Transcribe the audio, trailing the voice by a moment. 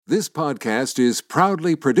This podcast is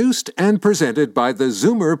proudly produced and presented by the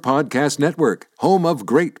Zoomer Podcast Network, home of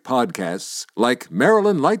great podcasts like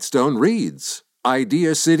Marilyn Lightstone Reads,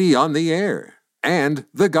 Idea City on the Air, and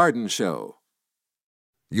The Garden Show.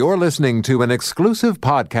 You're listening to an exclusive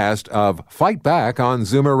podcast of Fight Back on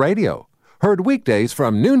Zoomer Radio. Heard weekdays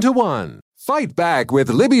from noon to 1. Fight Back with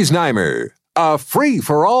Libby Znaimer. A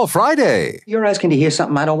free-for-all Friday. You're asking to hear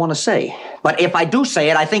something I don't want to say. But if I do say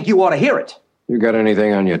it, I think you ought to hear it. You got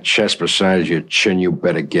anything on your chest besides your chin, you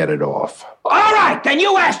better get it off. All right, then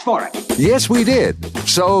you asked for it. Yes, we did.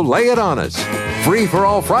 So lay it on us.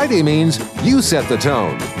 Free-for-all Friday means you set the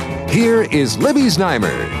tone. Here is Libby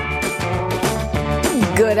Znaimer.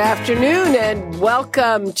 Good afternoon and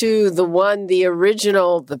welcome to the one, the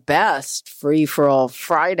original, the best Free-for-all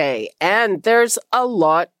Friday. And there's a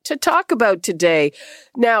lot to talk about today.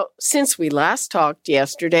 Now, since we last talked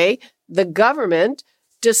yesterday, the government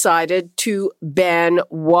decided to ban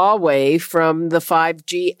Huawei from the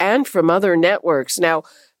 5G and from other networks. Now,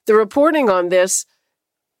 the reporting on this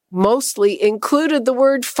mostly included the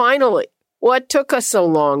word finally. What took us so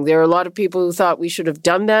long? There are a lot of people who thought we should have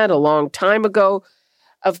done that a long time ago.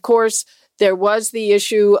 Of course, there was the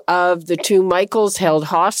issue of the two Michaels held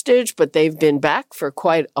hostage, but they've been back for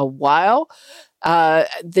quite a while.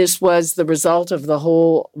 This was the result of the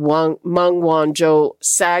whole Meng Wanzhou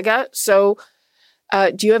saga. So,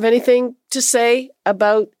 do you have anything to say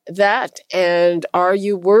about that? And are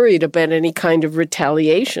you worried about any kind of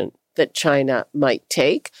retaliation that China might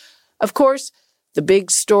take? Of course, the big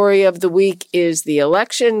story of the week is the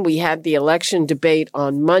election. We had the election debate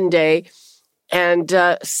on Monday. And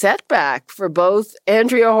setback for both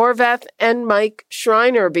Andrea Horwath and Mike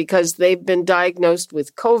Schreiner because they've been diagnosed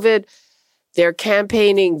with COVID. They're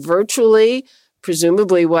campaigning virtually,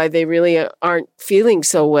 presumably why they really aren't feeling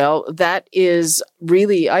so well. That is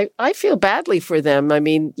really, I feel badly for them. I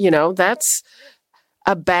mean, you know, that's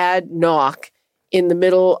a bad knock in the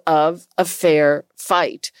middle of a fair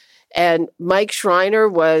fight. And Mike Schreiner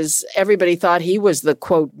everybody thought he was the,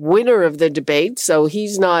 quote, winner of the debate, so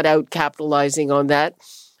he's not out capitalizing on that.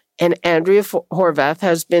 And Andrea Horwath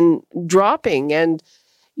has been dropping. And,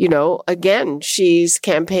 you know, again, she's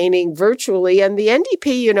campaigning virtually. And the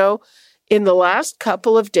NDP, you know, in the last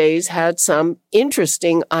couple of days had some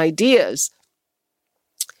interesting ideas.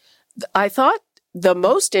 I thought the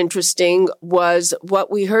most interesting was what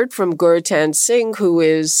we heard from Gurtan Singh, who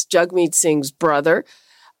is Jagmeet Singh's brother,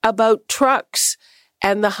 about trucks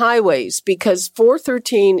and the highways, because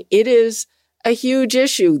 413, it is a huge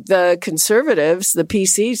issue. The Conservatives, the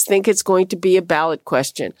PCs, think it's going to be a ballot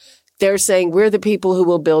question. They're saying we're the people who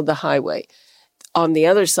will build the highway. On the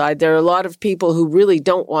other side, there are a lot of people who really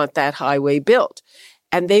don't want that highway built.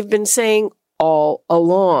 And they've been saying all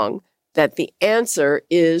along that the answer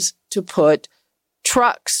is to put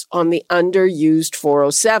trucks on the underused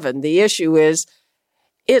 407. The issue is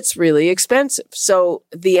it's really expensive. So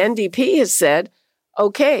the NDP has said,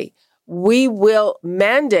 okay, we will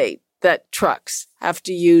mandate that trucks have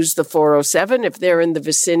to use the 407 if they're in the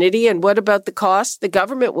vicinity. And what about the cost? The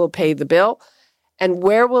government will pay the bill. And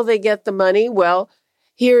where will they get the money? Well,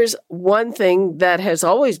 here's one thing that has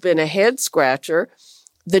always been a head scratcher.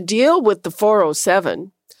 The deal with the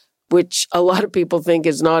 407, which a lot of people think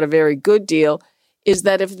is not a very good deal, is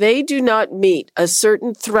that if they do not meet a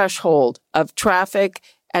certain threshold of traffic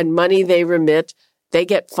and money they remit, they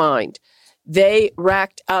get fined. They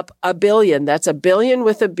racked up $1 billion. That's $1 billion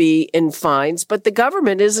with a B in fines, but the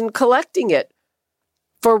government isn't collecting it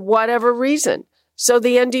for whatever reason. So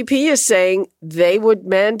the NDP is saying they would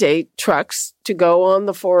mandate trucks to go on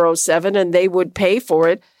the 407 and they would pay for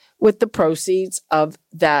it with the proceeds of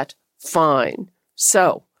that fine.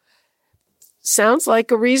 So, sounds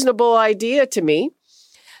like a reasonable idea to me.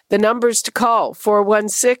 The numbers to call,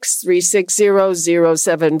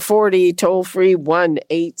 416-360-0740, toll free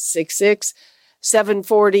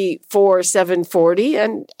 1-866-740-4740.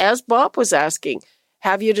 And as Bob was asking,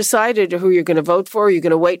 have you decided who you're going to vote for? Are you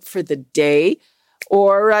going to wait for the day?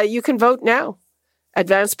 Or you can vote now.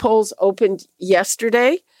 Advance polls opened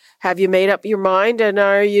yesterday. Have you made up your mind? And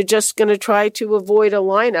are you just going to try to avoid a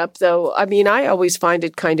lineup? Though, I mean, I always find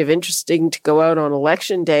it kind of interesting to go out on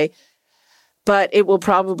election day, but it will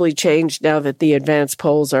probably change now that the advance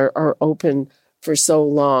polls are open for so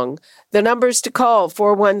long. The numbers to call,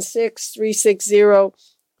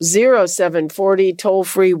 416-360-0740, toll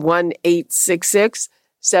free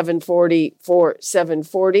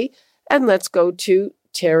 1-866-740-4740. And let's go to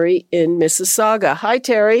Terry in Mississauga. Hi,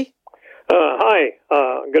 Terry. Hi.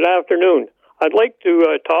 Good afternoon. I'd like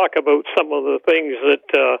to talk about some of the things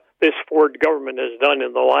that this Ford government has done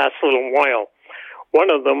in the last little while.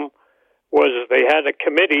 One of them was they had a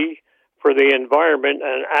committee for the environment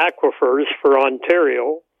and aquifers for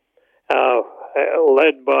Ontario,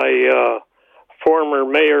 led by former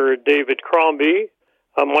Mayor David Crombie.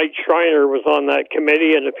 Mike Schreiner was on that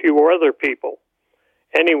committee and a few other people.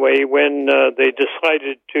 Anyway, when they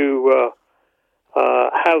decided to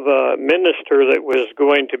have a minister that was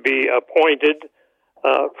going to be appointed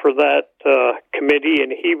for that committee,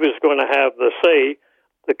 and he was going to have the say,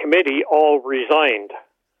 the committee all resigned.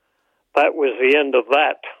 That was the end of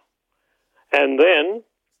that. And then,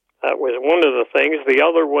 that was one of the things. The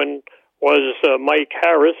other one was Mike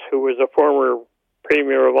Harris, who was a former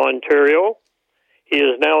Premier of Ontario. He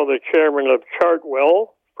is now the chairman of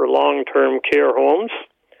Chartwell for long-term care homes,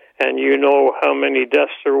 and you know how many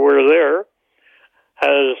deaths there were there.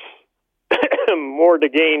 Has more to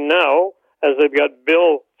gain now, as they've got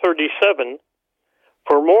Bill 37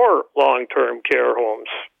 for more long-term care homes,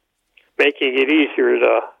 making it easier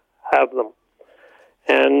to have them.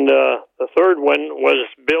 And the third one was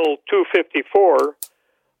Bill 254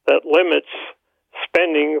 that limits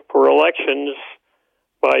spending for elections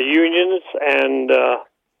by unions and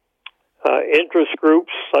interest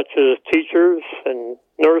groups such as teachers and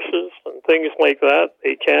nurses and things like that.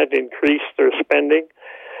 They can't increase their spending,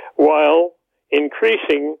 while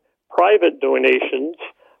increasing private donations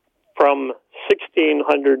from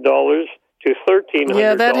 $1,600 to $1,300.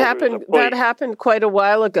 Yeah, that happened. That happened quite a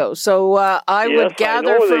while ago. So I would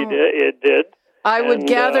gather it did. I would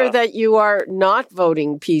gather that you are not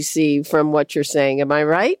voting PC from what you're saying. Am I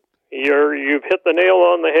right? You've hit the nail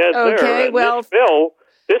on the head there. Okay, And well,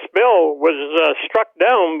 this bill was struck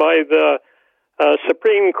down by the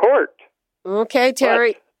Supreme Court. Okay,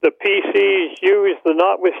 Terry. But the PCs used the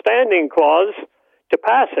notwithstanding clause to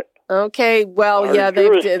pass it. Okay, well, Our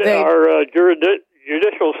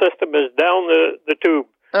judicial system is down the tube.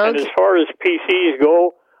 Okay. And as far as PCs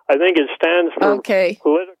go, I think it stands for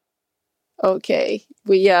political. Okay,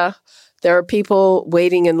 there are people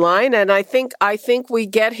waiting in line, and I think we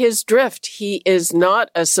get his drift. He is not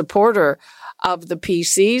a supporter of the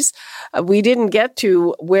PCs. We didn't get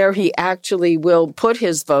to where he actually will put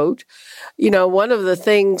his vote. You know, one of the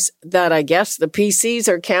things that I guess the PCs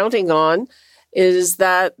are counting on is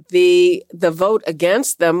that the vote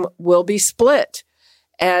against them will be split.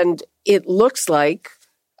 And it looks like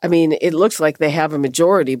they have a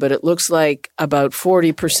majority, but it looks like about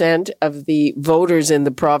 40% of the voters in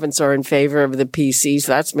the province are in favor of the PCs.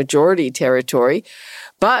 That's majority territory.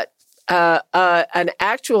 But an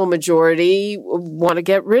actual majority want to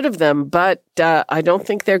get rid of them. But I don't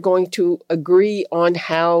think they're going to agree on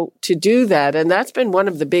how to do that. And that's been one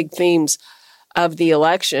of the big themes of the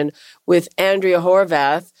election, with Andrea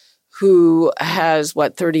Horwath, who has,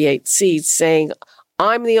 38 seats, saying,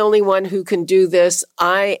 I'm the only one who can do this.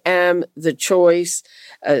 I am the choice.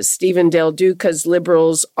 Stephen Del Duca's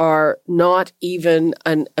Liberals are not even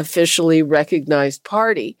an officially recognized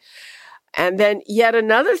party. And then yet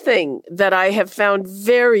another thing that I have found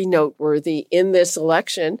very noteworthy in this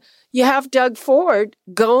election, you have Doug Ford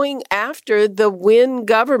going after the Wynne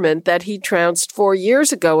government that he trounced 4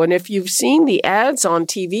 years ago. And if you've seen the ads on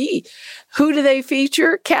TV, who do they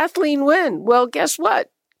feature? Kathleen Wynne. Well, guess what?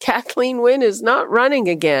 Kathleen Wynne is not running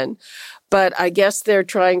again. But I guess they're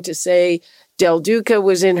trying to say Del Duca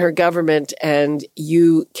was in her government and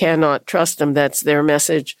you cannot trust them. That's their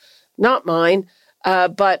message, not mine.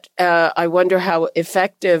 But I wonder how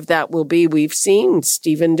effective that will be. We've seen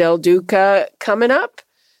Stephen Del Duca coming up,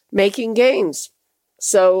 making gains.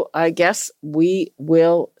 So I guess we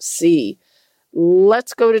will see.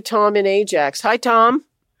 Let's go to Tom in Ajax. Hi, Tom.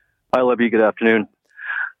 Hi, Libby. Good afternoon.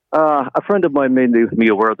 A friend of mine made me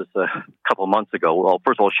aware of this a couple of months ago. Well,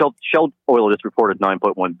 first of all, Shell Oil just reported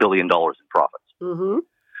 $9.1 billion in profits. Mm-hmm.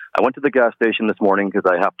 I went to the gas station this morning because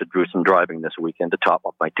I have to do some driving this weekend to top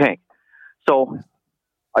up my tank. So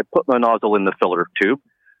I put my nozzle in the filler tube,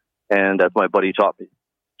 and as my buddy told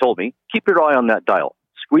me, keep your eye on that dial.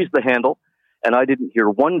 Squeeze the handle, and I didn't hear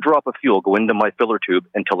one drop of fuel go into my filler tube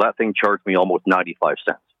until that thing charged me almost 95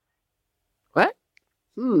 cents. What?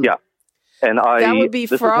 Yeah. And that would be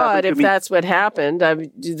fraud if that's what happened. I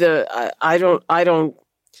mean,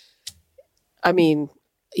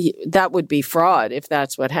 that would be fraud if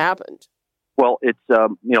that's what happened. Well, it's, a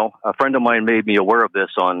friend of mine made me aware of this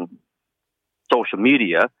on social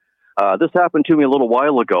media. This happened to me a little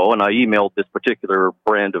while ago, and I emailed this particular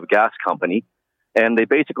brand of gas company, and they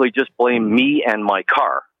basically just blame me and my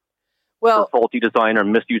car for faulty design or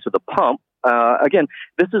misuse of the pump. Again,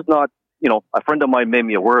 this is not, a friend of mine made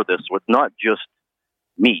me aware of this, so it's not just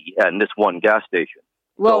me and this one gas station.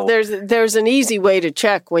 Well, there's an easy way to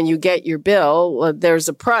check when you get your bill. There's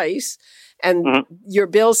a price, and your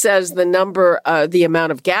bill says the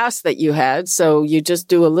amount of gas that you had. So you just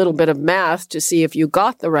do a little bit of math to see if you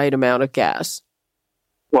got the right amount of gas.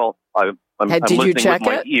 Well, I'm Did listening you check with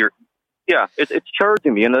my it? ear. Yeah, it's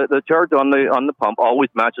charging me, and the charge on the pump always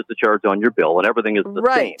matches the charge on your bill, and everything is the same.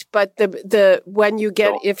 Right, but when you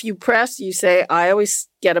get, if you press, you say, I always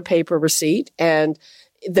get a paper receipt, and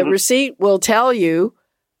the receipt will tell you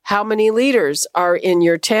how many liters are in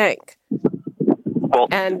your tank. Well,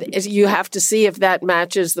 and you have to see if that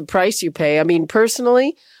matches the price you pay. I mean,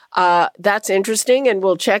 personally, that's interesting, and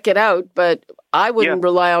we'll check it out, but I wouldn't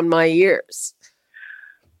rely on my ears.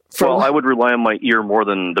 I would rely on my ear more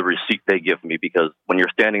than the receipt they give me, because when you're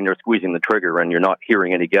standing there squeezing the trigger and you're not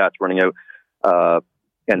hearing any gas running out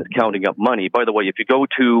and it's counting up money. By the way, if you go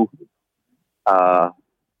to,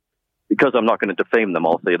 because I'm not going to defame them,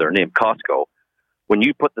 I'll say their name, Costco, when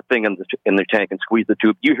you put the thing in the tank and squeeze the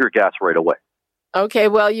tube, you hear gas right away. Okay,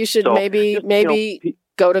 well, you should maybe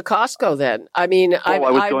go to Costco then. I mean, I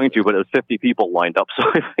was going to, but it was 50 people lined up, so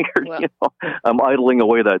I figured, I'm idling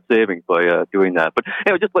away that savings by doing that. But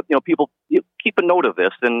anyway, just let people keep a note of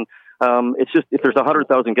this, and it's just, if there's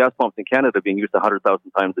 100,000 gas pumps in Canada being used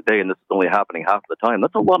 100,000 times a day, and this is only happening half the time,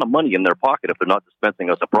 that's a lot of money in their pocket if they're not dispensing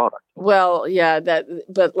us a product. Well, yeah,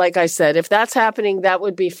 but like I said, if that's happening, that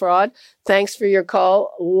would be fraud. Thanks for your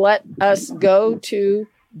call. Let us go to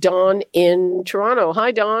Don in Toronto.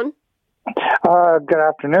 Hi, Don. Good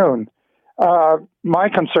afternoon. My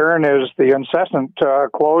concern is the incessant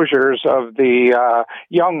closures of the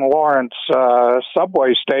Young Lawrence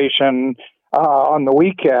subway station on the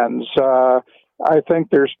weekends. I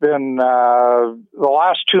think there's been, the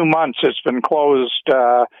last 2 months, it's been closed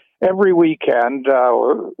every weekend,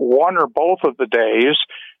 one or both of the days,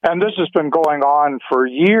 and this has been going on for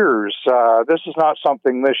years. This is not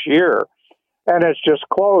something this year. And it's just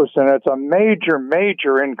closed, and it's a major,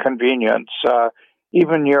 major inconvenience.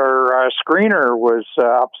 Even your screener was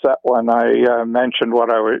upset when I mentioned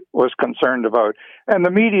what I was concerned about. And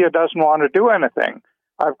the media doesn't want to do anything.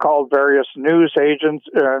 I've called various news agents,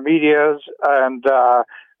 medias, and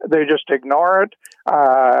they just ignore it.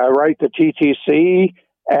 Write to TTC,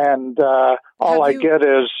 and all I get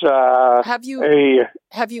is have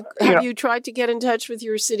you tried to get in touch with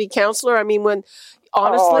your city councilor? I mean, when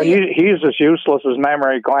honestly, he's as useless as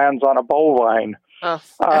mammary glands on a bovine.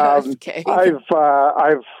 Okay. I've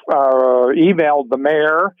emailed the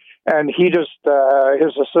mayor, and he just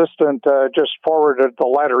his assistant just forwarded the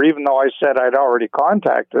letter. Even though I said I'd already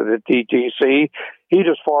contacted the TTC, he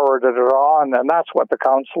just forwarded it on, and that's what the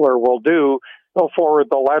councillor will do. He'll forward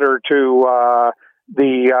the letter to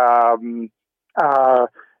the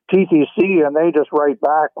TTC, and they just write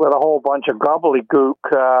back with a whole bunch of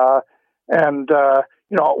gobbledygook.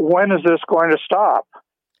 When is this going to stop?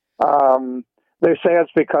 They say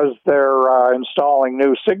it's because they're installing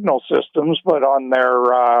new signal systems, but on their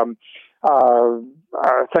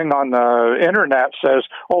thing on the internet says,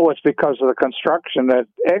 it's because of the construction at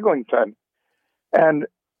Eglinton. And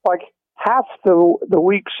like half the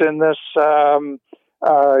weeks in this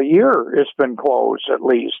year, it's been closed at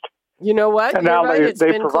least. You know what? And You're now right.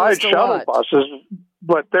 they provide shuttle buses,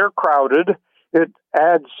 but they're crowded. It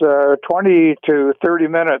adds 20 to 30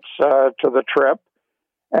 minutes to the trip.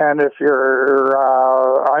 And if you're,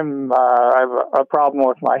 I have a problem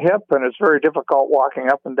with my hip, and it's very difficult walking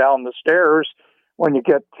up and down the stairs when you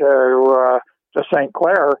get to St.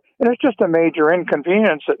 Clair. And it's just a major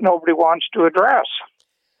inconvenience that nobody wants to address.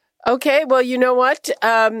 Okay, well, you know what?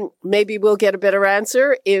 Maybe we'll get a better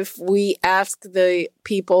answer if we ask the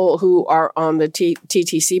people who are on the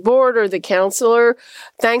TTC board or the councillor.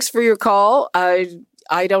 Thanks for your call.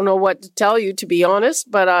 I don't know what to tell you, to be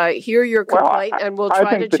honest, but I hear your complaint, and we'll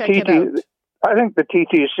try to check it out. I think the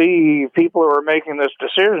TTC people who are making this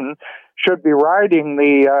decision should be riding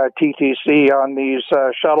the TTC on these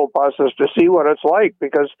shuttle buses to see what it's like,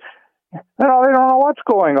 because they don't know what's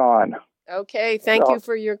going on. Okay, thank you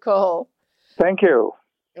for your call. Thank you.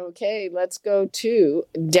 Okay, let's go to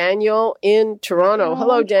Daniel in Toronto.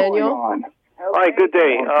 Hello, Daniel. Hi, good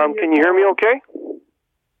day. Can you hear me okay?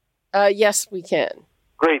 Yes, we can.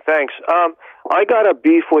 Great, thanks. I got a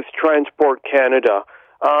beef with Transport Canada.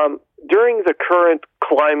 During the current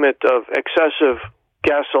climate of excessive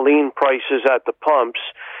gasoline prices at the pumps,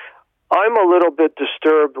 I'm a little bit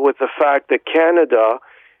disturbed with the fact that Canada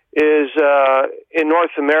is, in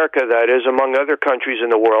North America, that is, among other countries in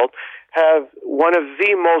the world, have one of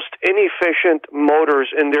the most inefficient motors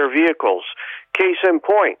in their vehicles. Case in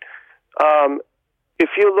point, if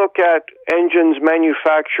you look at engines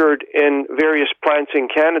manufactured in various plants in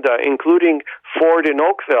Canada, including Ford in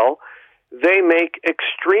Oakville, they make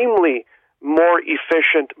extremely more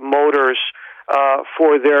efficient motors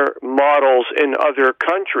for their models in other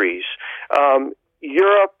countries.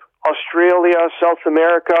 Europe, Australia, South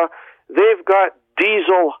America, they've got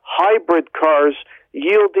diesel hybrid cars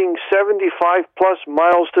yielding 75 plus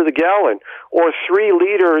miles to the gallon, or 3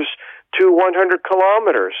 liters to 100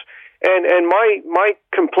 kilometers. And my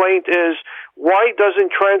complaint is, why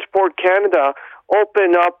doesn't Transport Canada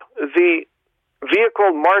open up the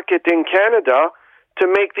vehicle market in Canada to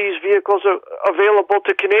make these vehicles available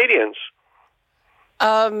to Canadians?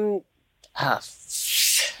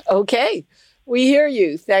 Okay. We hear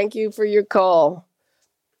you. Thank you for your call.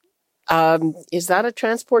 Is that a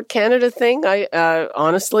Transport Canada thing?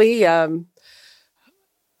 Honestly, I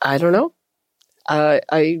don't know.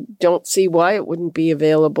 I don't see why it wouldn't be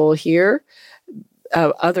available here.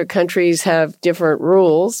 Other countries have different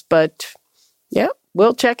rules, but yeah,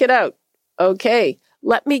 we'll check it out. Okay.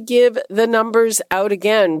 Let me give the numbers out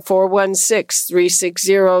again.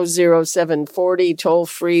 416-360-0740, toll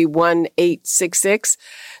free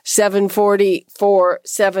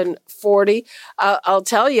 1-866-740-4740. I'll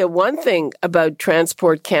tell you one thing about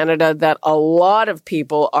Transport Canada that a lot of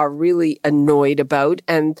people are really annoyed about,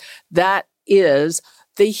 and that is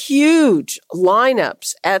the huge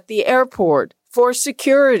lineups at the airport for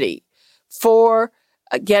security, for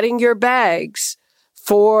getting your bags,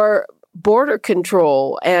 for border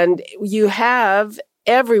control, and you have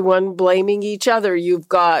everyone blaming each other. You've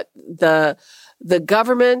got the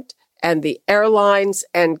government and the airlines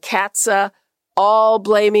and CATSA all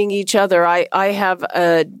blaming each other. I have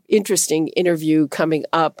an interesting interview coming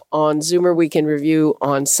up on Zoomer Week in Review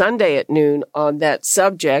on Sunday at noon on that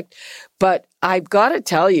subject. But I've got to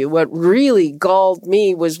tell you, what really galled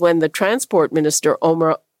me was when the Transport Minister,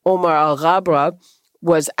 Omar Al-Ghabra,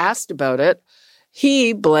 was asked about it.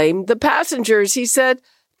 He blamed the passengers. He said,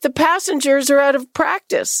 the passengers are out of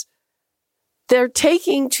practice. They're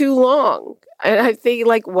taking too long. And I think,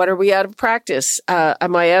 like, what are we out of practice?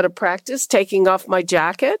 Am I out of practice taking off my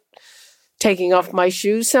jacket? Taking off my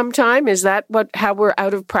shoes sometime? Is that how we're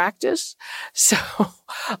out of practice? So,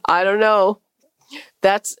 I don't know.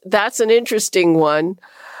 That's an interesting one.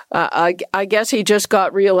 I guess he just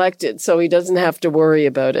got reelected, so he doesn't have to worry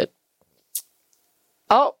about it.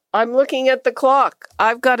 Oh, I'm looking at the clock.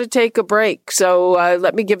 I've got to take a break. So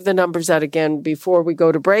let me give the numbers out again before we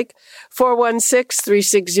go to break.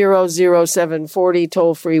 416-360-0740,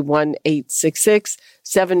 toll free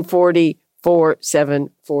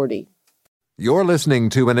 1-866-740-4740. You're listening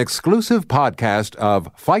to an exclusive podcast of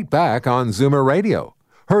Fight Back on Zoomer Radio.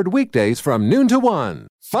 Heard weekdays from noon to 1.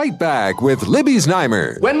 Fight Back with Libby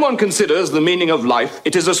Znaimer. When one considers the meaning of life,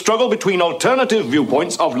 it is a struggle between alternative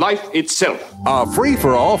viewpoints of life itself. A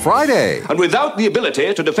free-for-all Friday. And without the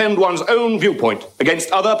ability to defend one's own viewpoint against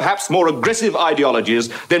other, perhaps more aggressive ideologies,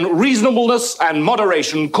 then reasonableness and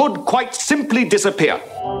moderation could quite simply disappear.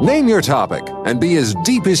 Name your topic and be as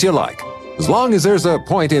deep as you like, as long as there's a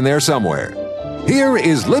point in there somewhere. Here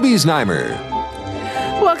is Libby Znaimer.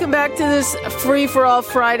 Welcome back to this Free-for-All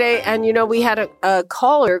Friday. And, we had a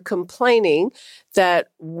caller complaining that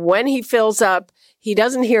when he fills up, he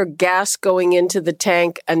doesn't hear gas going into the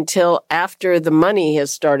tank until after the money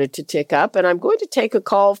has started to tick up. And I'm going to take a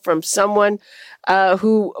call from someone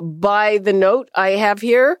who, by the note I have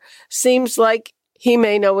here, seems like he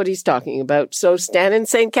may know what he's talking about. So Stan in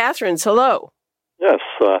St. Catharines, hello. Yes,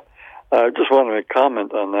 I just wanted to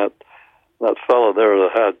comment on that fellow there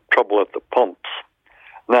that had trouble at the pumps.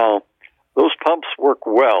 Now, those pumps work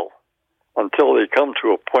well until they come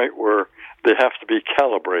to a point where they have to be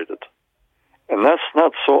calibrated. And that's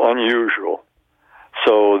not so unusual.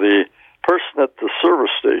 So the person at the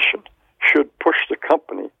service station should push the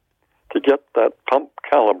company to get that pump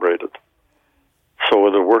calibrated so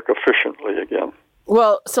it'll work efficiently again.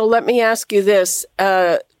 Well, so let me ask you this.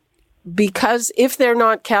 Because if they're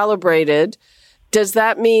not calibrated, does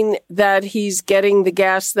that mean that he's getting the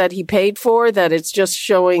gas that he paid for, that it's just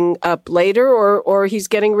showing up later, or he's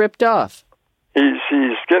getting ripped off? He's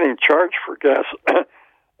getting charged for gas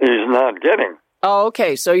he's not getting. Oh,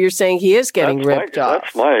 okay. So you're saying he is getting ripped off.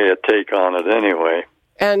 That's my take on it anyway.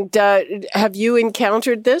 And have you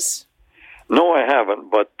encountered this? No, I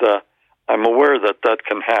haven't, but I'm aware that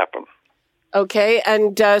can happen. Okay.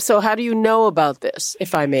 And so how do you know about this,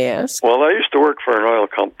 if I may ask? Well, I used to work for an oil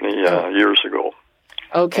company years ago.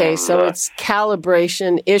 Okay, and, so it's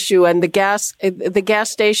calibration issue, and the gas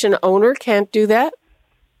station owner can't do that?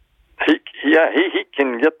 He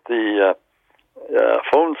can get the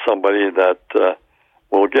phone somebody that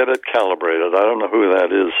will get it calibrated. I don't know who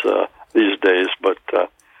that is these days, but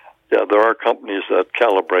there are companies that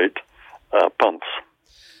calibrate pumps.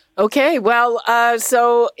 Okay, well,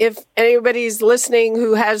 so if anybody's listening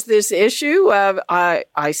who has this issue,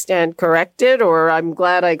 I stand corrected, or I'm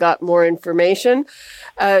glad I got more information.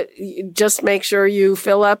 Just make sure you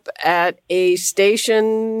fill up at a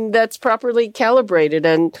station that's properly calibrated.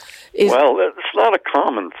 And well, it's not a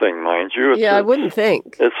common thing, mind you. I wouldn't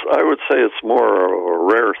think. I would say it's more of a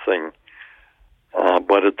rare thing,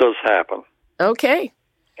 but it does happen. Okay.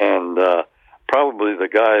 And probably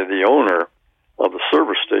the owner of the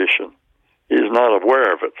service station, he's not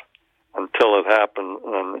aware of it until it happened,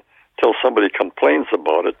 and until somebody complains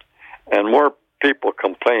about it, and more people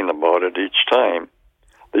complain about it each time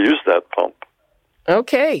they use that pump.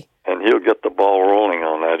 Okay. And he'll get the ball rolling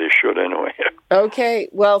on that. He should anyway. Okay.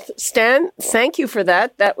 Well, Stan, thank you for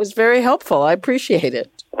that. That was very helpful. I appreciate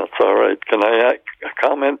it. That's all right. Can I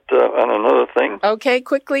comment on another thing? Okay,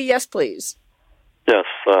 quickly. Yes, please. Yes.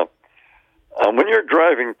 When you're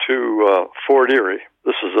driving to Fort Erie,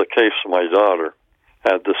 this is a case my daughter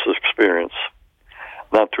had this experience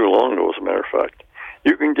not too long ago, as a matter of fact.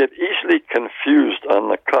 You can get easily confused on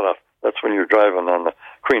the cutoff. That's when you're driving on the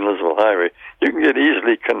Queen Elizabeth Highway. You can get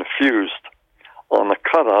easily confused on the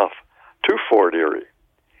cutoff to Fort Erie.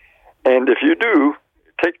 And if you do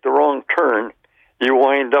take the wrong turn, you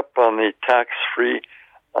wind up on the tax-free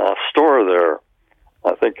store there.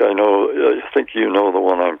 I think you know the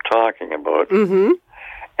one I'm talking about. Mm-hmm.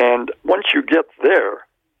 And once you get there,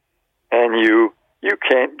 and you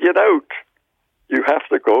can't get out, you have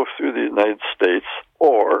to go through the United States,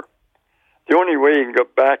 or the only way you can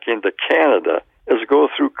get back into Canada is go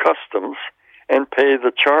through customs and pay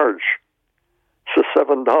the charge. It's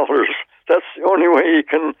 $7. That's the only way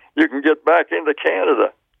you can get back into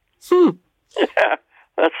Canada. Yeah,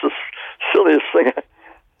 that's the silliest thing.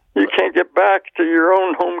 You can't get back to your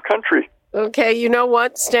own home country. Okay, you know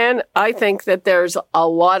what, Stan? I think that there's a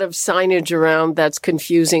lot of signage around that's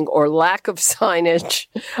confusing, or lack of signage.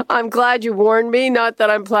 I'm glad you warned me, not that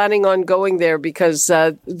I'm planning on going there, because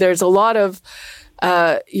there's a lot of,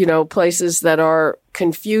 places that are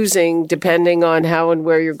confusing depending on how and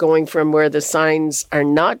where you're going from, where the signs are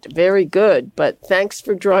not very good. But thanks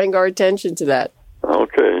for drawing our attention to that.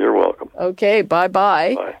 Okay, you're welcome. Okay,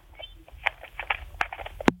 bye-bye. Bye.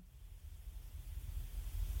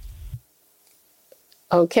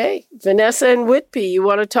 Okay, Vanessa and Whitby, you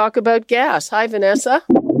want to talk about gas. Hi, Vanessa.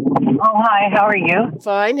 Oh, hi, how are you?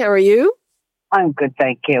 Fine, how are you? I'm good,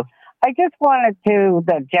 thank you. I just wanted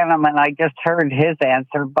the gentleman, I just heard his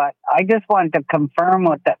answer, but I just wanted to confirm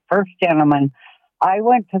with that first gentleman. I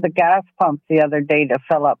went to the gas pump the other day to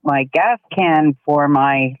fill up my gas can for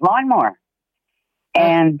my lawnmower.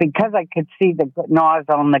 And because I could see the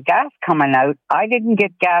nozzle and the gas coming out, I didn't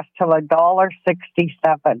get gas till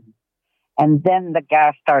 $1.67. And then the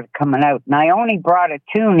gas started coming out. And I only brought a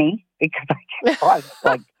toonie because I just bought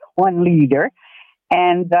like 1 liter.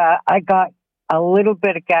 And I got a little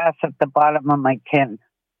bit of gas at the bottom of my tin.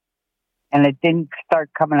 And it didn't start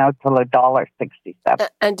coming out till $1.67.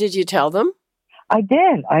 And did you tell them? I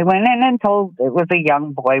did. I went in and told, it was a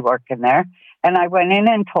young boy working there. And I went in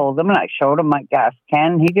and told him, and I showed him my gas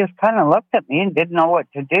can. He just kind of looked at me and didn't know what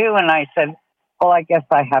to do. And I said, well, I guess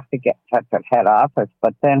I have to get in touch with head office.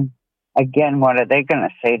 But then again, what are they going to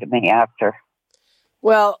say to me after?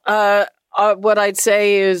 Well, what I'd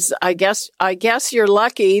say is, I guess you're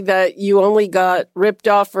lucky that you only got ripped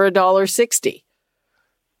off for $1.60.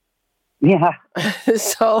 Yeah.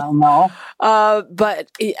 So, I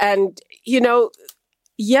know.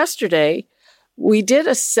 Yesterday we did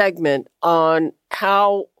a segment on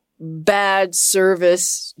how bad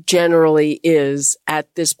service generally is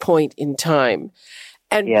at this point in time.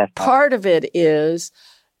 And part of it is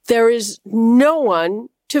there is no one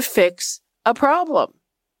to fix a problem,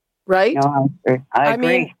 right? No, I agree.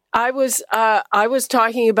 Mean, I was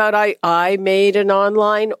talking about I made an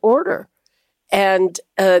online order and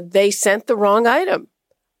they sent the wrong item.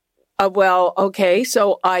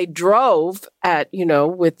 So I drove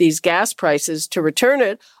with these gas prices to return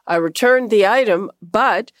it. I returned the item,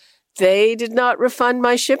 but they did not refund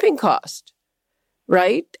my shipping cost,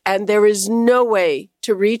 right? And there is no way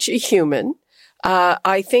to reach a human.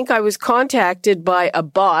 I think I was contacted by a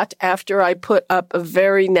bot after I put up a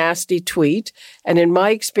very nasty tweet. And in my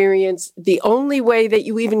experience, the only way that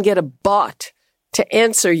you even get a bot to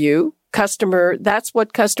answer you, that's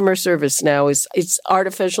what customer service now is. It's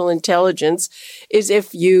artificial intelligence, is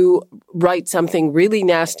if you write something really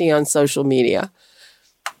nasty on social media.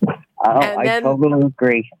 I totally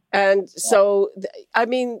agree. And so, it's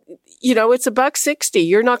 $1.60.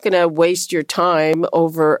 You're not going to waste your time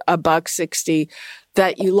over $1.60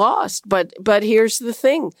 that you lost. But here's the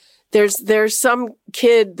thing. There's some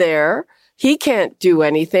kid there. he can't do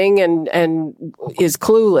anything and is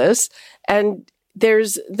clueless. And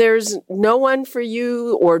there's no one for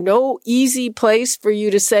you or no easy place for you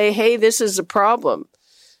to say, hey, this is a problem.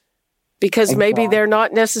 Because maybe they're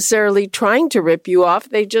not necessarily trying to rip you off.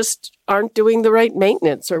 They just aren't doing the right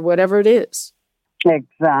maintenance or whatever it is.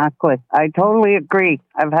 Exactly. I totally agree.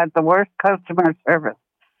 I've had the worst customer service.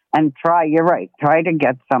 And you're right, try to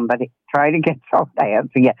get somebody. Try to get somebody to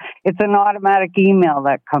answer you. It's an automatic email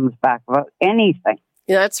that comes back about anything.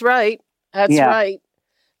 Yeah, that's right. That's right.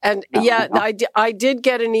 And I did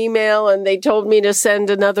get an email and they told me to send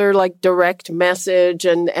another like direct message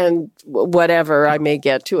and whatever. I may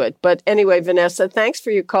get to it. But anyway, Vanessa, thanks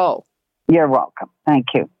for your call. You're welcome. Thank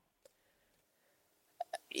you.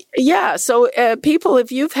 Yeah. So people,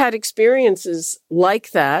 if you've had experiences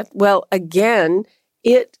like that, well, again,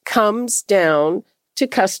 it comes down to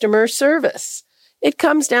customer service. It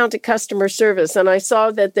comes down to customer service. And I saw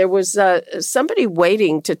that there was somebody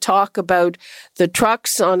waiting to talk about the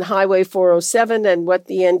trucks on Highway 407 and what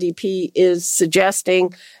the NDP is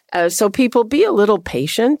suggesting. So people, be a little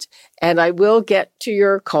patient, and I will get to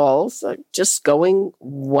your calls, just going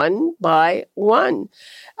one by one.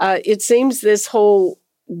 It seems this whole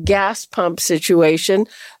gas pump situation,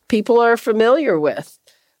 people are familiar with.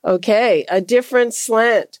 Okay, a different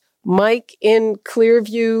slant. Mike in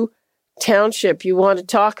Clearview Township, you want to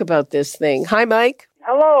talk about this thing. Hi, Mike.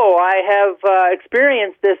 Hello. I have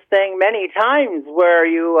experienced this thing many times where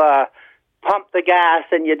you pump the gas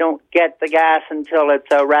and you don't get the gas until it's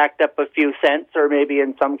racked up a few cents or maybe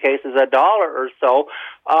in some cases $1 or so.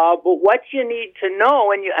 But what you need to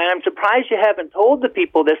know, and I'm surprised you haven't told the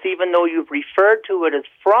people this even though you've referred to it as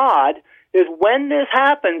fraud, is when this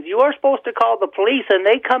happens, you are supposed to call the police and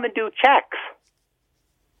they come and do checks.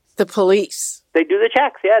 The police? They do the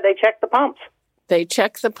checks, yeah. They check the pumps. They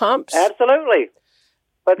check the pumps? Absolutely.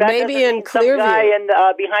 But that maybe doesn't in mean some guy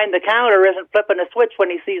behind the counter isn't flipping a switch when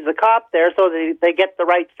he sees the cop there so they get the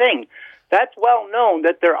right thing. That's well known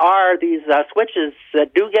that there are these switches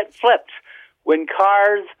that do get flipped when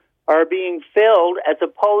cars are being filled as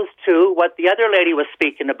opposed to what the other lady was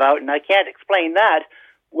speaking about, and I can't explain that,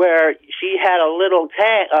 where she had a little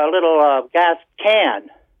gas can,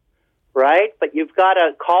 right? But you've got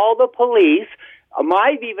to call the police.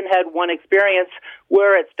 I've even had one experience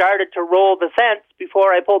where it started to roll the cents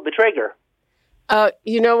before I pulled the trigger.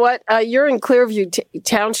 You know what? You're in Clearview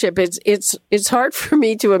Township. It's hard for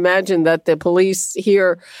me to imagine that the police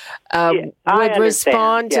here would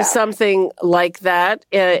respond to something like that.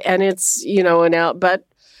 And it's, an out, but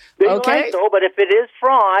okay. Might, though, but if it is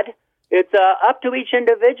fraud, it's up to each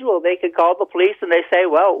individual. They could call the police and they say,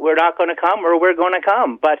 well, we're not going to come or we're going to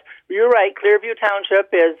come. But you're right. Clearview Township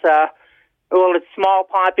is, it's small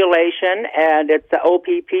population and it's an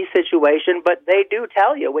OPP situation, but they do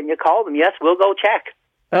tell you when you call them, yes, we'll go check.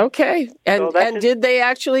 Okay. And did they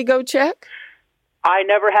actually go check? I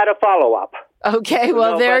never had a follow-up. Okay,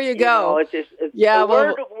 well, there you go. It's a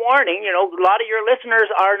word of warning. A lot of your listeners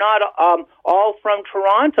are not all from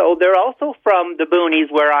Toronto. They're also from the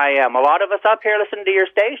boonies where I am. A lot of us up here listen to your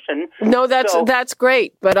station. No, that's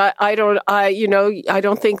great, but I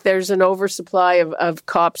don't think there's an oversupply of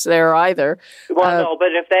cops there either. Well, no, but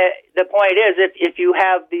the point is, if you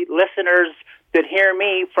have the listeners that hear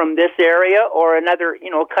me from this area or another,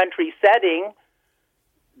 country setting,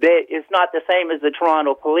 it's not the same as the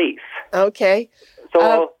Toronto police. Okay.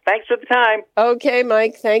 So thanks for the time. Okay,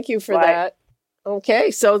 Mike. Thank you for that. Okay.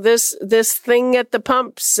 So this thing at the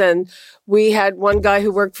pumps, and we had one guy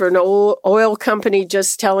who worked for an oil company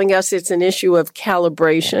just telling us it's an issue of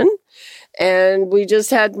calibration. And we just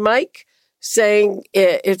had Mike saying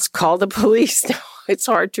it's called the police now. It's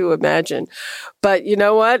hard to imagine. But you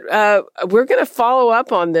know what? We're going to follow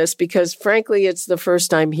up on this because, frankly, it's the first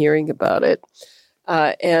time hearing about it.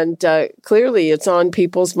 And clearly it's on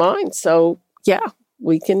people's minds. So, yeah,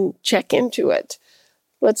 we can check into it.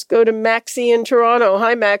 Let's go to Maxie in Toronto.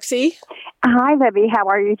 Hi, Maxie. Hi, Libby. How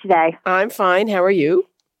are you today? I'm fine. How are you?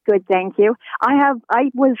 Good, thank you. I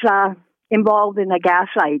was involved in a gas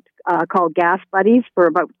site called Gas Buddies for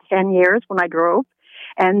about 10 years when I drove.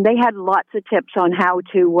 And they had lots of tips on how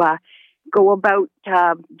to go about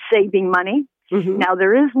saving money. Mm-hmm. Now,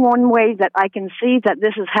 there is one way that I can see that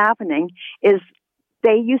this is happening is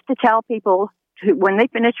they used to tell people when they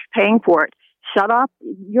finish paying for it, shut off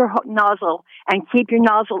your nozzle and keep your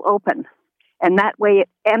nozzle open. And that way it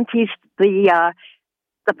empties the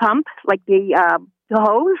pump, like the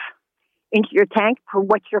hose, into your tank for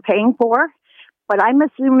what you're paying for. But I'm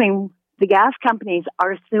assuming the gas companies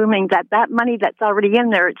are assuming that money that's already in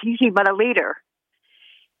there, it's usually about a liter,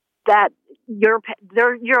 that you're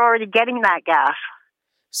already getting that gas.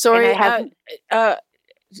 Sorry,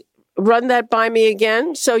 run that by me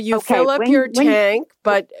again. So you fill up your tank,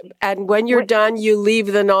 and when you're done, you leave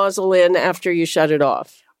the nozzle in after you shut it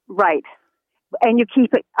off. Right. And you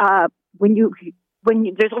keep it, when you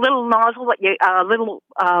there's a little nozzle that little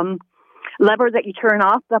lever that you turn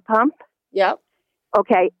off the pump. Yep.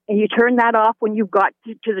 Okay. And you turn that off when you've got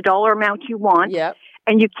to the dollar amount you want. Yep.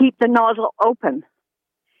 And you keep the nozzle open.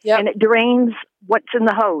 Yep. And it drains what's in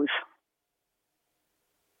the hose.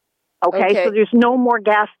 Okay. So there's no more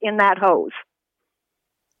gas in that hose.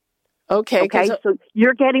 Okay. So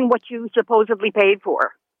you're getting what you supposedly paid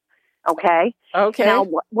for. Okay. Okay. Now,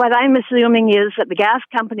 what I'm assuming is that the gas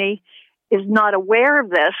company is not aware of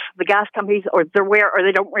this. The gas companies, or they're aware, or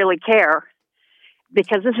they don't really care,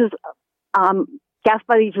 because this is Gas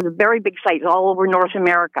Buddies is a very big site all over North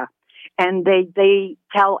America, and they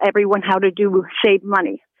tell everyone how to save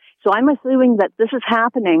money. So I'm assuming that this is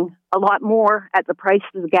happening a lot more at the price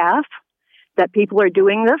of the gas, that people are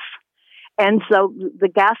doing this, and so the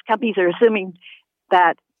gas companies are assuming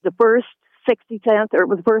that the first 60 cents or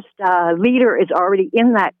the first liter is already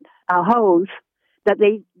in that hose, that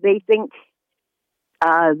they think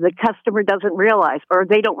the customer doesn't realize, or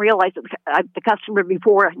they don't realize that the customer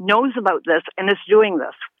before knows about this and is doing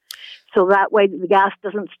this. So that way the gas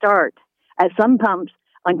doesn't start at some pumps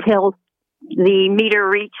until the meter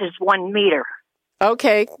reaches 1 meter.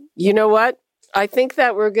 Okay. You know what? I think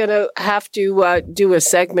that we're going to have to do a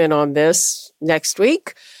segment on this next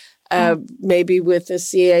week, maybe with the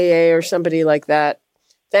CAA or somebody like that.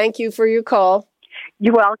 Thank you for your call.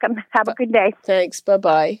 You're welcome. Have a good day. Thanks.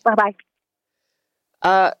 Bye-bye. Bye-bye.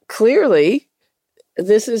 Clearly,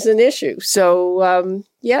 this is an issue. So,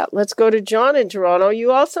 let's go to John in Toronto.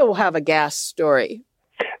 You also have a gas story.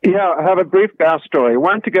 Yeah, I have a brief gas story.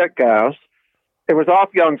 Went to get gas. It was off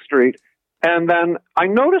Yonge Street. And then I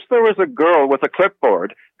noticed there was a girl with a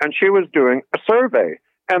clipboard, and she was doing a survey.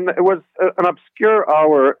 And it was an obscure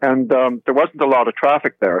hour, and there wasn't a lot of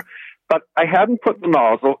traffic there. But I hadn't put the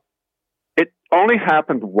nozzle. It only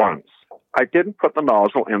happened once. I didn't put the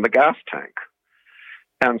nozzle in the gas tank.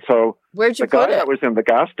 And so the guy that was in the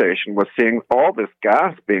gas station was seeing all this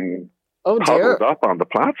gas being huddled up on the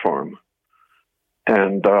platform.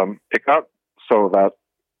 And it got so that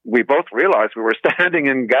we both realized we were standing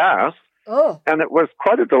in gas. Oh. And it was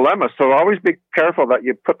quite a dilemma. So always be careful that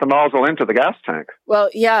you put the nozzle into the gas tank.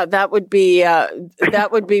 Well, yeah, that would be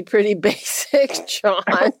pretty basic, John.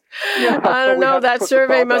 I don't know. That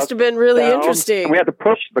survey must have been really interesting. And we had to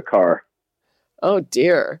push the car. Oh,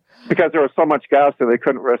 dear. Because there was so much gas that they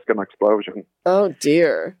couldn't risk an explosion. Oh,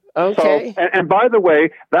 dear. Okay. So, and by the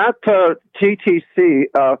way, that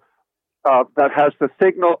TTC that has the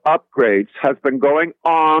signal upgrades has been going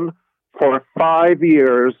on for 5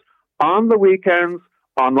 years. On the weekends,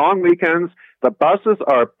 on long weekends, the buses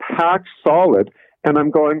are packed solid. And I'm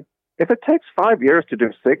going, if it takes 5 years to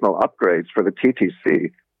do signal upgrades for the TTC,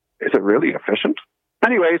 is it really efficient?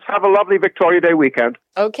 Anyways, have a lovely Victoria Day weekend.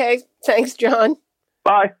 Okay. Thanks, John.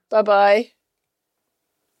 Bye. Bye-bye.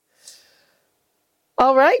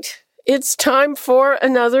 All right. It's time for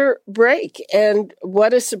another break. And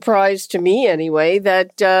what a surprise to me, anyway,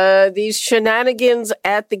 that these shenanigans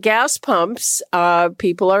at the gas pumps,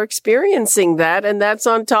 people are experiencing that. And that's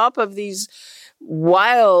on top of these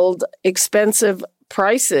wild, expensive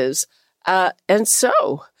prices. And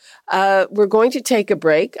so we're going to take a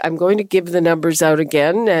break. I'm going to give the numbers out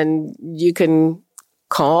again, and you can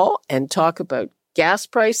call and talk about gas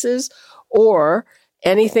prices or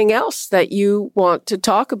anything else that you want to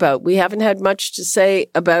talk about. We haven't had much to say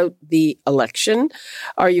about the election.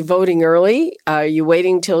 Are you voting early? Are you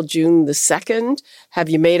waiting till June the 2nd? Have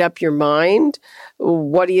you made up your mind?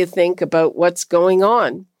 What do you think about what's going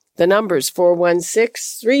on? The numbers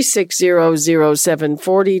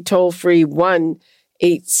 416-360-0740, toll free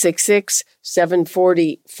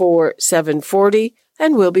 1-866-740-4740,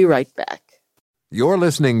 and we'll be right back. You're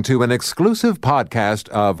listening to an exclusive podcast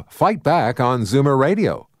of Fight Back on Zoomer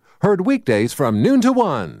Radio. Heard weekdays from noon to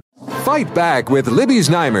 1. Fight Back with Libby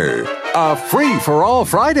Znaimer, a free-for-all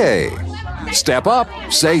Friday. Step up,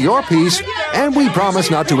 say your piece, and we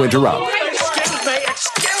promise not to interrupt.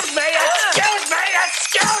 Excuse me!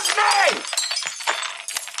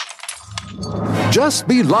 Just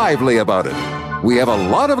be lively about it. We have a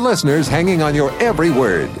lot of listeners hanging on your every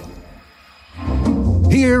word.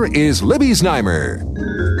 Here is Libby Znaimer.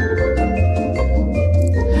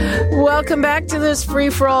 Welcome back to this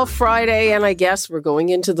Free-for-All Friday, and I guess we're going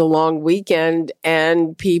into the long weekend,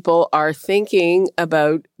 and people are thinking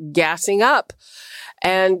about gassing up.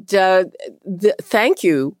 And thank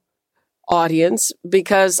you, audience,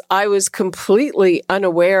 because I was completely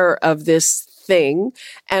unaware of this thing.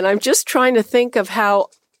 And I'm just trying to think of how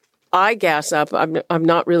I gas up. I'm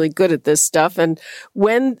not really good at this stuff. And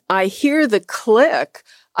when I hear the click,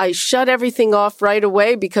 I shut everything off right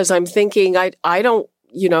away because I'm thinking I don't,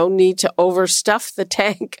 need to overstuff the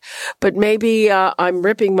tank, but maybe I'm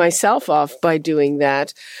ripping myself off by doing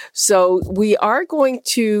that. So we are going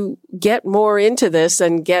to get more into this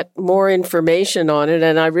and get more information on it.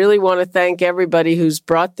 And I really want to thank everybody who's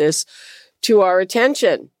brought this to our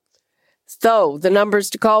attention. So the numbers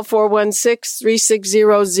to call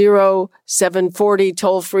 416-360-0740,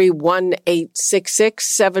 toll free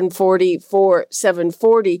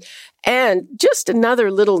 1-866-740-4740. And just another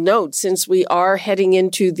little note, since we are heading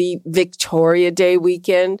into the Victoria Day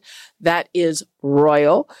weekend, that is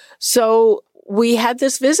royal. So we had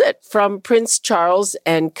this visit from Prince Charles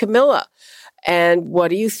and Camilla. And what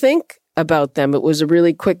do you think about them? It was a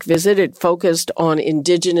really quick visit. It focused on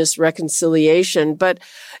Indigenous reconciliation. But,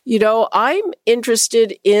 I'm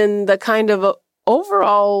interested in the kind of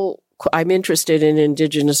overall, I'm interested in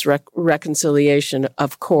Indigenous reconciliation,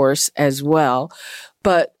 of course, as well.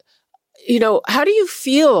 But, how do you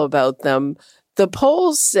feel about them? The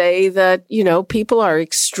polls say that, people are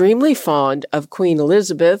extremely fond of Queen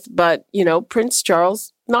Elizabeth, but, Prince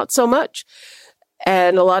Charles, not so much.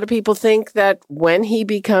 And a lot of people think that when he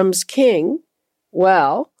becomes king,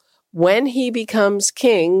 that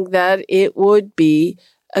it would be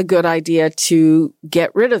a good idea to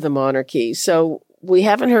get rid of the monarchy. So we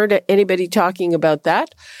haven't heard anybody talking about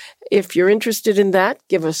that. If you're interested in that,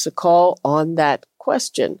 give us a call on that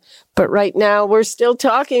question. But right now, we're still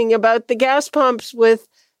talking about the gas pumps with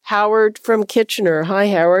Howard from Kitchener. Hi,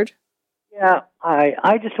 Howard. Yeah,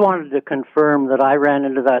 I just wanted to confirm that I ran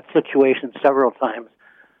into that situation several times.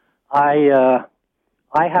 I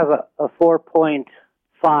have a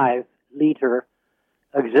 4.5 liter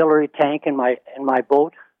auxiliary tank in my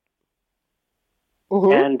boat,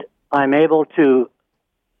 and I'm able to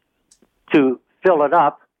fill it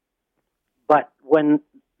up. But when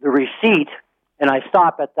the receipt, and I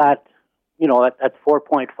stop at that, at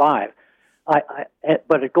 4.5,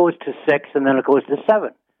 but it goes to 6 and then it goes to 7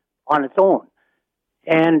 on its own.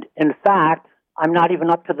 And in fact, I'm not even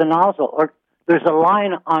up to the nozzle. Or there's a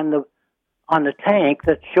line on the tank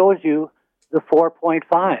that shows you the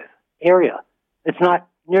 4.5 area. It's not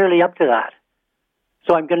nearly up to that.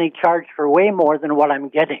 So I'm getting charged for way more than what I'm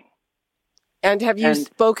getting. And have you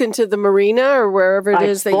spoken to the marina or wherever it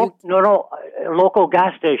is that you... No, local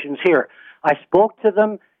gas stations here. I spoke to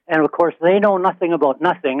them, and of course they know nothing about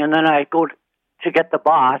nothing. And then I go to get the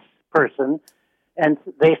boss person, and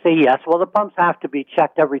they say, yes, well, the pumps have to be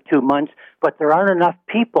checked every 2 months, but there aren't enough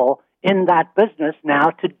people in that business now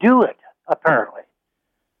to do it, apparently.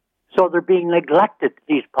 So they're being neglected,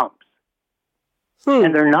 these pumps.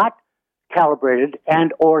 And they're not calibrated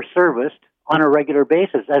and or serviced on a regular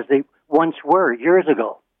basis as they once were years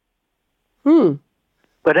ago.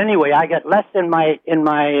 But anyway, I get less in my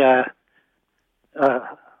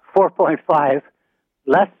 4.5,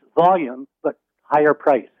 less volume, but higher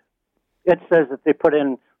price. It says that they put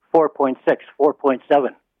in 4.6,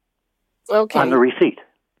 4.7 on the receipt.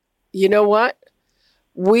 You know what?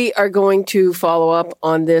 We are going to follow up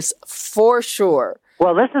on this for sure.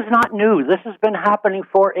 Well, this is not new. This has been happening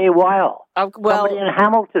for a while. Somebody in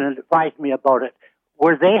Hamilton advised me about it,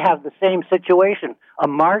 where they have the same situation, a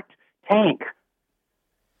marked tank.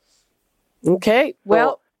 Okay,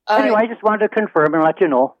 well... anyway, I just wanted to confirm and let you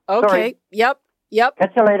know. Okay, Sorry. Yep.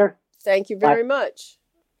 Catch you later. Thank you very much.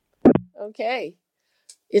 Okay.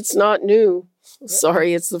 It's not new.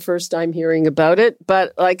 Sorry, it's the first time hearing about it.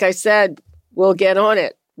 But like I said, we'll get on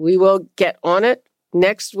it. We will get on it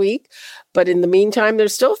next week. But in the meantime,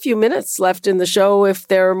 there's still a few minutes left in the show if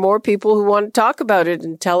there are more people who want to talk about it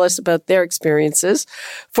and tell us about their experiences.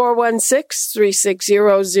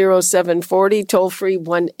 416-360-0740, toll free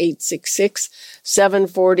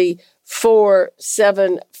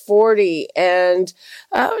 1-866-740-4740. And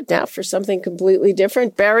now for something completely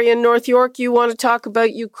different. Barry in North York, you want to talk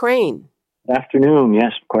about Ukraine. Good afternoon.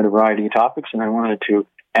 Yes, quite a variety of topics. And I wanted to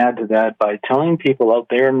add to that by telling people out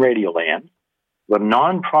there in Radioland, a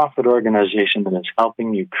nonprofit organization that is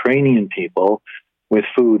helping Ukrainian people with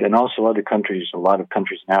food and also other countries, a lot of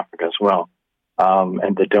countries in Africa as well.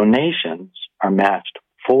 And the donations are matched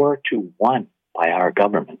 4-1 by our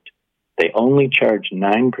government. They only charge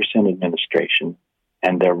 9% administration,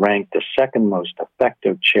 and they're ranked the second most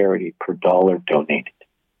effective charity per dollar donated.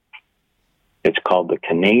 It's called the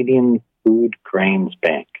Canadian Food Grains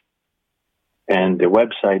Bank. And the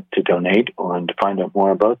website to donate and to find out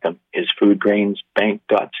more about them is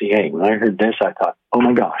foodgrainsbank.ca. When I heard this, I thought, oh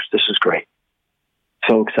my gosh, this is great.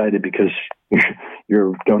 So excited because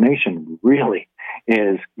your donation really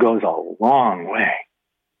goes a long way.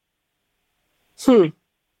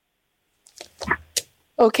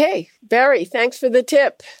 Okay, Barry, thanks for the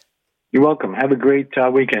tip. You're welcome. Have a great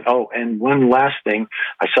weekend. Oh, and one last thing.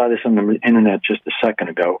 I saw this on the internet just a second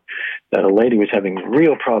ago, that a lady was having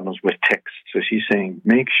real problems with ticks. So she's saying,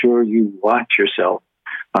 make sure you watch yourself.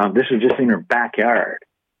 This was just in her backyard.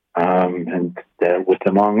 And with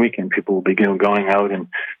the long weekend, people will be going out in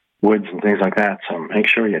woods and things like that. So make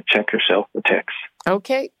sure you check yourself for ticks.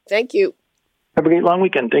 Okay, thank you. Have a great long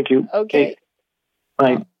weekend. Thank you. Okay.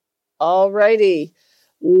 Bye. All righty.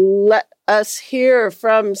 Let us hear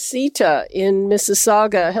from Sita in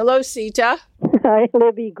Mississauga. Hello, Sita. Hi,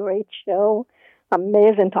 Libby. Great show.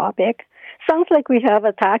 Amazing topic. Sounds like we have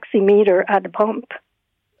a taximeter at the pump.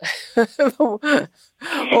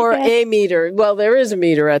 Or a meter. Well, there is a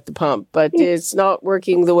meter at the pump, but it's not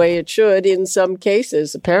working the way it should in some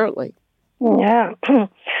cases, apparently. Yeah.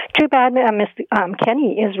 Too bad Mr.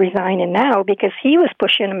 Kenny is resigning now, because he was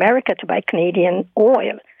pushing America to buy Canadian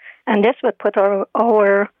oil. And this would put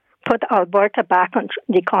put Alberta back on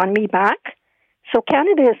the economy back. So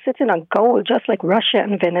Canada is sitting on gold, just like Russia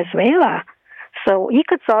and Venezuela. So he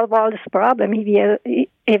could solve all this problem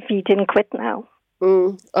if he didn't quit now.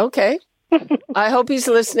 Okay. I hope he's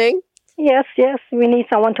listening. Yes. We need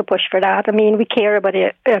someone to push for that. I mean, we care about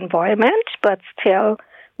the environment, but still,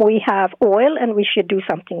 we have oil and we should do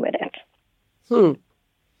something with it.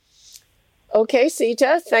 Okay,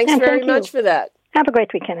 Sita. Thanks very much for that. Have a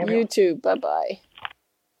great weekend, everyone. You too. Bye-bye.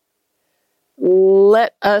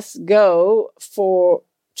 Let us go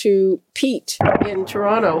to Pete in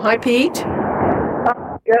Toronto. Hi, Pete.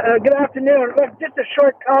 Good afternoon. Look, just a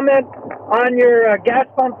short comment on your gas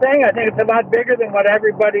pump thing. I think it's a lot bigger than what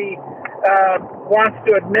everybody wants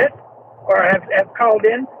to admit or have called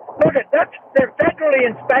in. Look, they're federally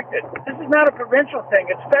inspected. This is not a provincial thing.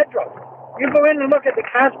 It's federal. You go in and look at the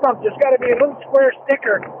gas pump, there's got to be a little square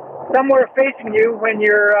sticker somewhere facing you when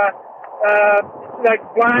you're like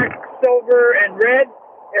black, silver, and red.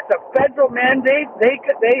 It's a federal mandate. They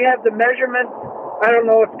have the measurements. I don't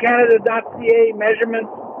know, it's Canada.ca measurements,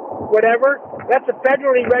 whatever. That's a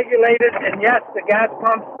federally regulated, and yes, the gas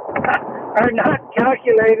pumps are not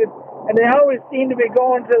calculated, and they always seem to be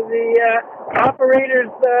going to the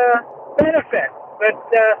operator's benefit. But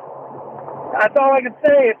that's all I can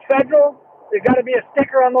say. It's federal. There's got to be a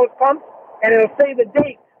sticker on those pumps, and it'll say the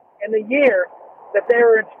date and the year that they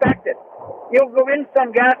were inspected. You'll go in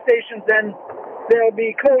some gas stations and they'll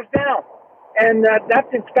be closed down, and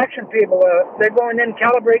that's inspection people. They're going in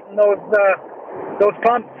calibrating those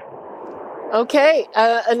pumps. Okay,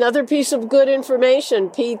 another piece of good information,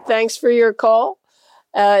 Pete. Thanks for your call.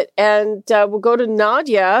 And we'll go to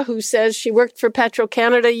Nadia, who says she worked for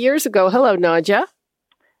Petro-Canada years ago. Hello, Nadia.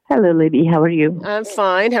 Hello, Libby. How are you? I'm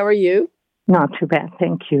fine. How are you? Not too bad,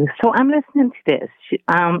 thank you. So I'm listening to this.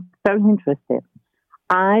 Very interested.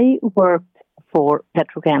 I worked for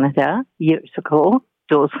Petro-Canada years ago.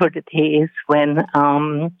 Those were the days when,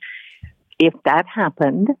 if that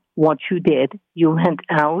happened, what you did, you went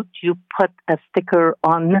out, you put a sticker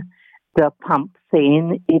on the pump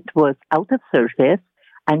saying it was out of service,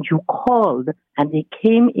 and you called, and they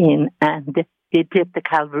came in and they did the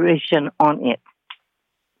calibration on it.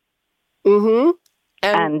 Mm-hmm.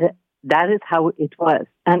 And that is how it was.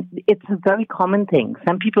 And it's a very common thing.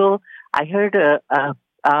 Some people, I heard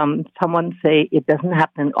someone say it doesn't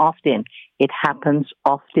happen often. It happens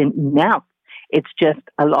often enough. It's just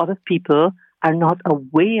a lot of people are not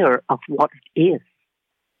aware of what it is.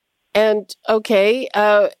 And okay,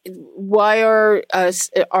 why are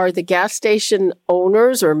the gas station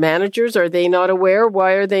owners or managers, are they not aware?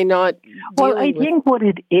 Why are they not Well, I think what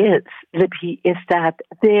it is, Libby, is that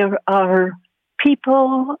there are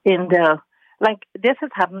people in like this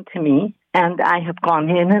has happened to me, and I have gone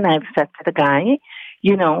in and I've said to the guy,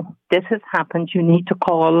 this has happened, you need to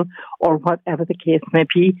call, or whatever the case may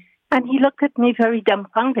be. And he looked at me very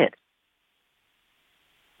dumbfounded,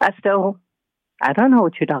 as though, I don't know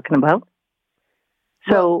what you're talking about.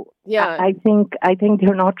 So yeah, I think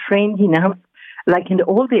they're not trained enough, like in the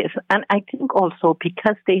old days. And I think also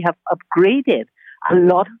because they have upgraded a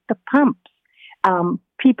lot of the pumps,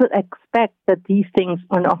 people expect that these things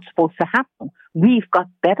are not supposed to happen. We've got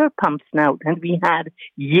better pumps now than we had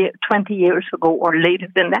 20 years ago or later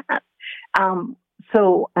than that.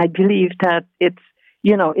 So I believe that it's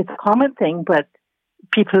a common thing, but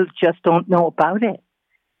people just don't know about it.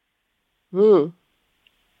 And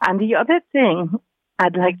the other thing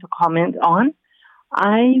I'd like to comment on,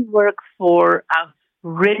 I work for a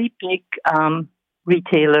really big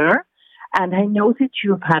retailer, and I know that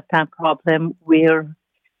you've had that problem where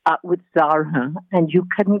with Zara, and you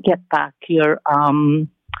couldn't get back your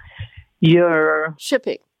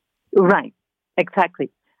shipping. Right,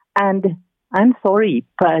 exactly. And I'm sorry,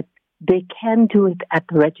 but they can do it at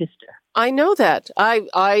the register. I know that.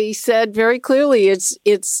 I said very clearly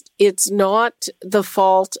it's not the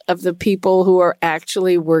fault of the people who are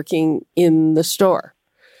actually working in the store,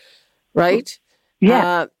 right?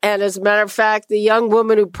 Yeah. And as a matter of fact, the young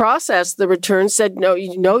woman who processed the return said, "No,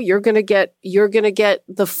 you're going to get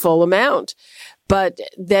the full amount." But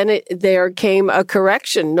then there came a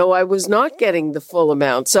correction. No, I was not getting the full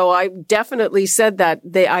amount. So I definitely said that.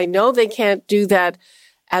 I know they can't do that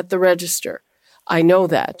at the register. I know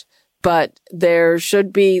that. But there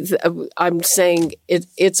should be, I'm saying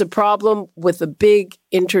it's a problem with a big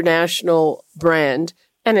international brand,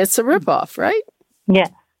 and it's a ripoff, right? Yeah,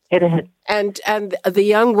 it is. And the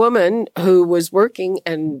young woman who was working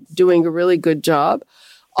and doing a really good job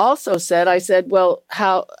also said, I said, well,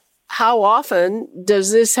 how often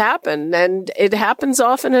does this happen? And it happens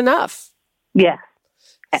often enough. Yeah.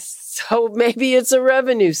 So maybe it's a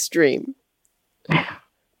revenue stream.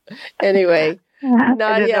 Anyway. I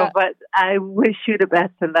don't know, but I wish you the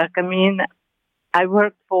best of luck. I mean, I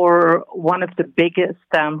work for one of the biggest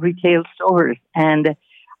retail stores, and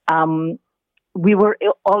we were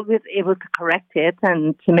always able to correct it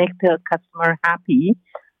and to make the customer happy.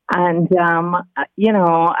 And,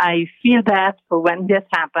 I feel that for when this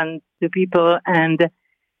happens to people and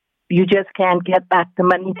you just can't get back the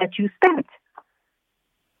money that you spent.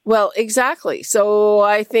 Well, exactly. So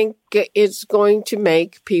I think it's going to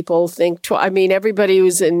make people think everybody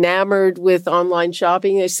who's enamored with online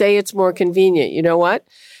shopping, they say it's more convenient. You know what?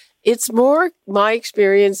 My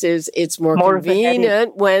experience is it's more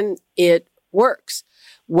convenient when it works.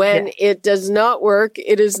 When it does not work,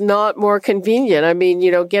 it is not more convenient. I mean,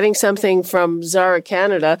 getting something from Zara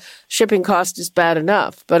Canada, shipping cost is bad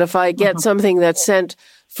enough. But if I get something that's sent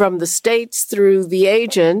from the States through the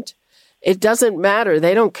agent, it doesn't matter.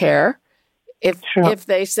 They don't care if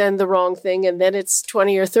they send the wrong thing, and then it's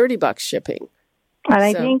 $20 or $30 shipping. And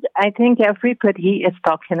I think everybody is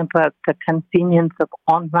talking about the convenience of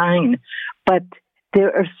online, but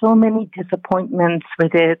there are so many disappointments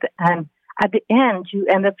with it, and at the end you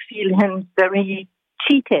end up feeling very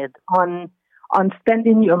cheated on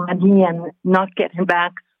spending your money and not getting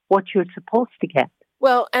back what you're supposed to get.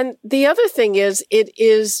 Well, and the other thing is, it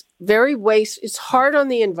is very it's hard on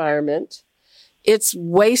the environment. It's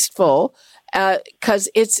wasteful because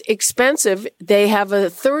it's expensive. They have a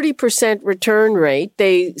 30% return rate.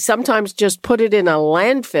 They sometimes just put it in a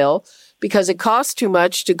landfill because it costs too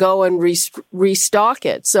much to go and restock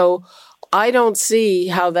it. So I don't see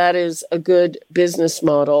how that is a good business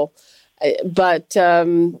model. But,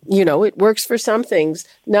 it works for some things.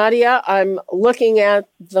 Nadia, I'm looking at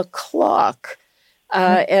the clock.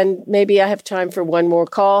 And maybe I have time for one more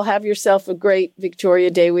call. Have yourself a great Victoria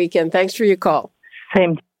Day weekend. Thanks for your call.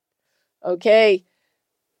 Same. Okay.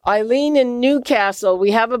 Eileen in Newcastle,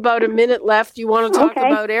 we have about a minute left. You want to talk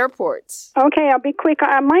about airports? Okay, I'll be quick.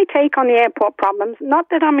 My take on the airport problems, not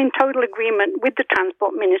that I'm in total agreement with the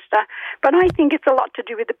transport minister, but I think it's a lot to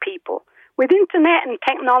do with the people. With internet and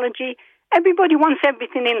technology, everybody wants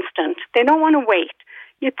everything instant. They don't want to wait.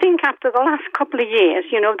 You think after the last couple of years,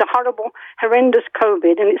 the horrible, horrendous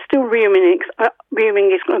COVID, and it's still rearing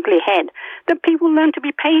its ugly head, that people learn to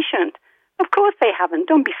be patient. Of course they haven't.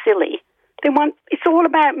 Don't be silly. It's all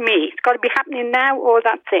about me. It's got to be happening now, or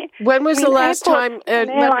that's it. When was the last time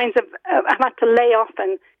airlines have had to lay off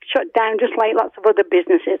and shut down, just like lots of other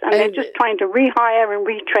businesses, and they're just trying to rehire and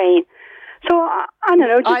retrain. So I don't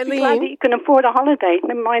know. Just be glad that you can afford a holiday.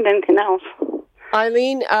 Never mind anything else.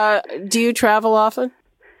 Eileen, do you travel often?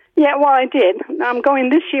 Yeah, well, I did.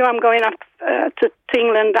 This year I'm going up to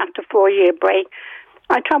England after a 4-year break.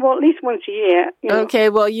 I travel at least once a year. Okay,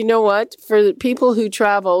 well, you know what? For the people who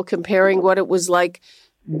travel, comparing what it was like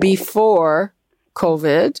before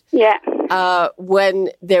COVID, when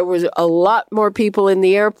there was a lot more people in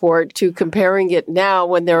the airport, to comparing it now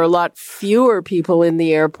when there are a lot fewer people in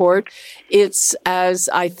the airport, it's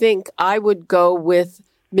I think I would go with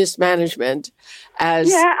mismanagement as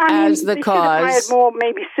the they cause. Should have hired more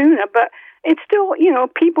maybe sooner, but it's still,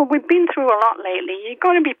 people, we've been through a lot lately. You've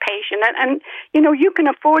got to be patient. And you can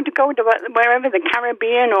afford to go to wherever, the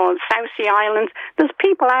Caribbean or South Sea Islands. There's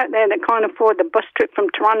people out there that can't afford the bus trip from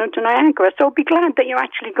Toronto to Niagara. So be glad that you're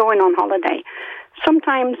actually going on holiday.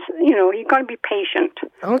 Sometimes, you've got to be patient.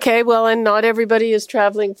 Okay, well, and not everybody is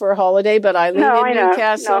traveling for a holiday, but Eileen in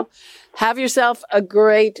Newcastle, have yourself a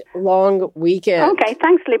great long weekend. Okay,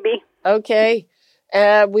 thanks, Libby. Okay,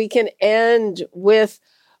 we can end with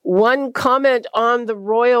one comment on the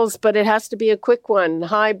Royals, but it has to be a quick one.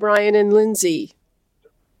 Hi, Brian and Lindsay.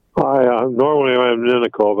 Hi, normally I'm in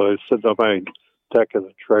Nicole, but I sit on my deck in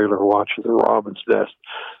the trailer watching the Robin's Nest.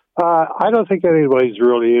 I don't think anybody's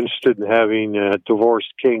really interested in having a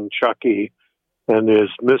divorced King Chucky and his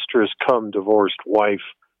mistress come divorced wife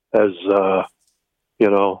as,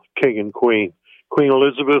 king and queen. Queen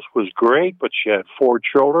Elizabeth was great, but she had 4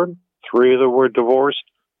 children. 3 of them were divorced.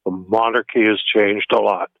 The monarchy has changed a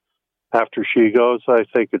lot. After she goes, I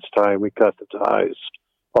think it's time we cut the ties.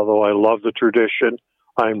 Although I love the tradition,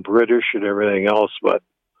 I'm British and everything else, but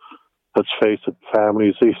let's face it,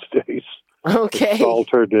 families these days. Okay. It's all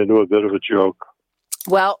turned into a bit of a joke.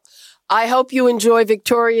 Well, I hope you enjoy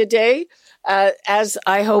Victoria Day, as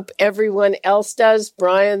I hope everyone else does.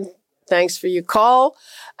 Brian, thanks for your call.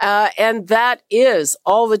 And that is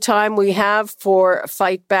all the time we have for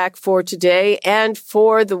Fight Back for today and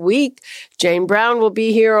for the week. Jane Brown will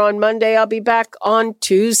be here on Monday. I'll be back on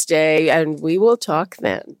Tuesday, and we will talk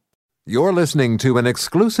then. You're listening to an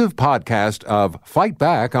exclusive podcast of Fight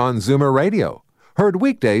Back on Zoomer Radio. Heard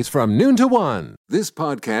weekdays from noon to 1. This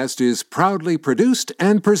podcast is proudly produced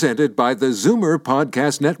and presented by the Zoomer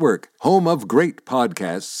Podcast Network, home of great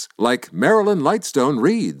podcasts like Marilyn Lightstone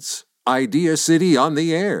Reads, Idea City on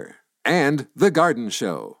the Air, and The Garden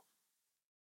Show.